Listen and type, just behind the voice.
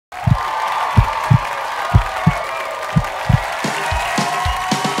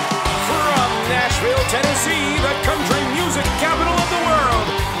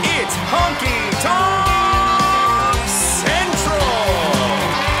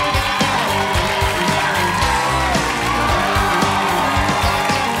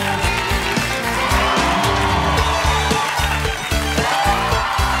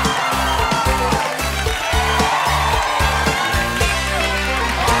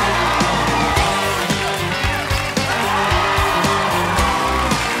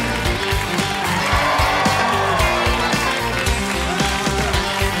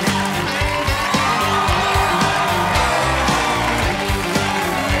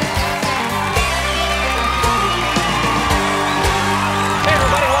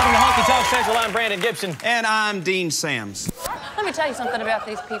I'm Brandon Gibson. And I'm Dean Sams. Let me tell you something about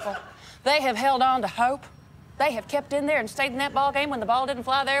these people. They have held on to hope. They have kept in there and stayed in that ball game when the ball didn't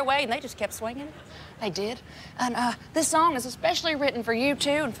fly their way, and they just kept swinging it. They did. And this song is especially written for you, too,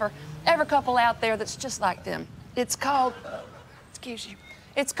 and for every couple out there that's just like them. It's called... excuse you.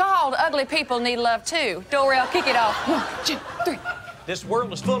 It's called Ugly People Need Love, Too. Dorel, kick it off. 1, 2, 3. This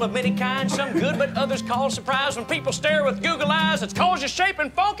world is full of many kinds, some good, but others cause surprise. When people stare with Google eyes, it's cause your shape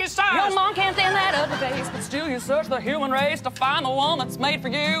and funky size. Your mom can't stand that ugly face, but still you search the human race to find the one that's made for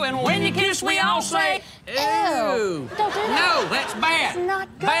you. And when you kiss, we all say, ew. Don't do that. No, that's bad. It's not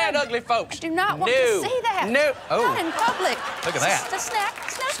good. Bad, ugly folks. I do not want to see that. No. Oh. Not in public. Look at that. It's a snack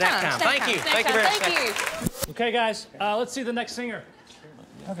time. Thank you. Thank you very much. Thank you. Okay, guys, let's see the next singer.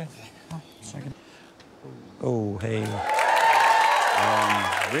 Okay. Second. Oh, hey.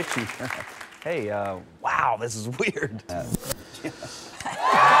 Richie. Hey, wow, this is weird.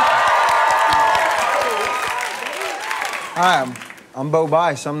 Hi, I'm Bo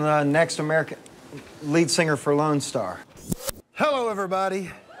Bice. I'm the next American lead singer for Lone Star. Hello,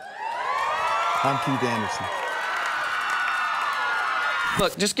 everybody. I'm Keith Anderson.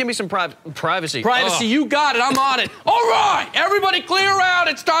 Look, just give me some privacy. Privacy, you got it. I'm on it. All right, everybody clear out.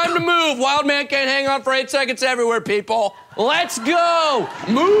 It's time to move. Wild man can't hang on for 8 seconds everywhere, people. Let's go.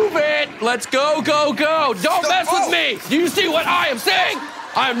 Move it. Let's go, go, go. Don't mess with me. Do you see what I am saying?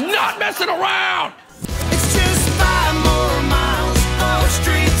 I'm not messing around. It's just 5 more miles, 4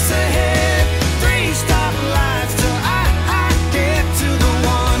 streets ahead, 3 stoplights till I get to the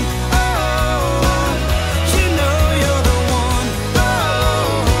one. Oh, you know you're the one.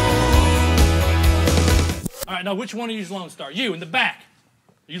 Oh. All right, now which one of you is Lone Star? You in the back.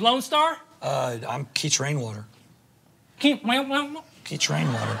 Are you Lone Star? I'm Keach Rainwater. Keach Rainwater. Keach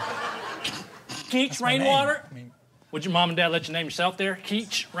Rainwater? I mean, would your mom and dad let you name yourself there?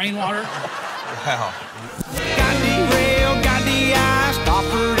 Keach Rainwater? Wow. Got the rail, got the ice,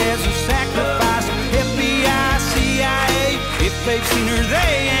 offered as a sacrifice. FBI, CIA, if they've seen her,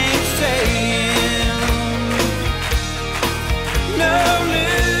 they ain't saying no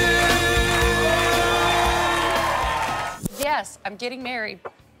news. Yes, I'm getting married.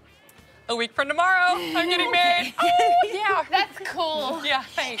 A week from tomorrow, I'm getting married. Oh, yeah. That's cool. Yeah,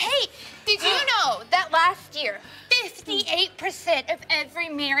 thanks. Hey, did you know that last year, 58% of every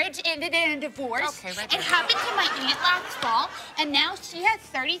marriage ended in a divorce? Okay, right It there. happened to my aunt last fall, and now she has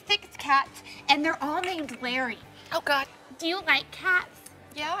 36 cats, and they're all named Larry. Oh, God. Do you like cats?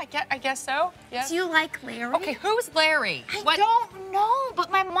 Yeah, I guess so. Yeah. Do you like Larry? Okay, who's Larry? I don't know,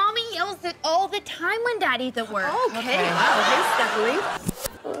 but my mommy yells it all the time when Daddy's at work. Okay. Wow, hey, Stephanie.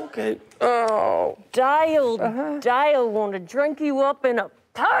 Okay. Oh. Dale want to drink you up in a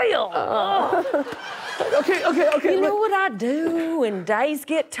pail. Okay. You know what I do when days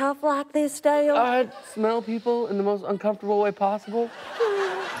get tough like this, Dale? I smell people in the most uncomfortable way possible.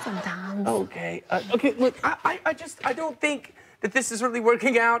 Sometimes. Okay. Okay, look, I don't think that this is really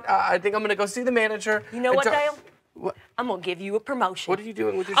working out. I think I'm gonna go see the manager. You know what, Dale? What? I'm gonna give you a promotion. What are you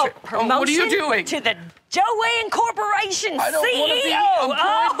doing with your promotion what are you doing? to the Joanne Corporation I don't CEO. want to be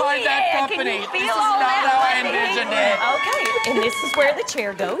employed by that yeah. company. Can you This feel is all not that how I money? envisioned it. Okay, and this is where the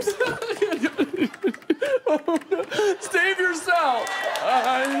chair goes. Save yourself.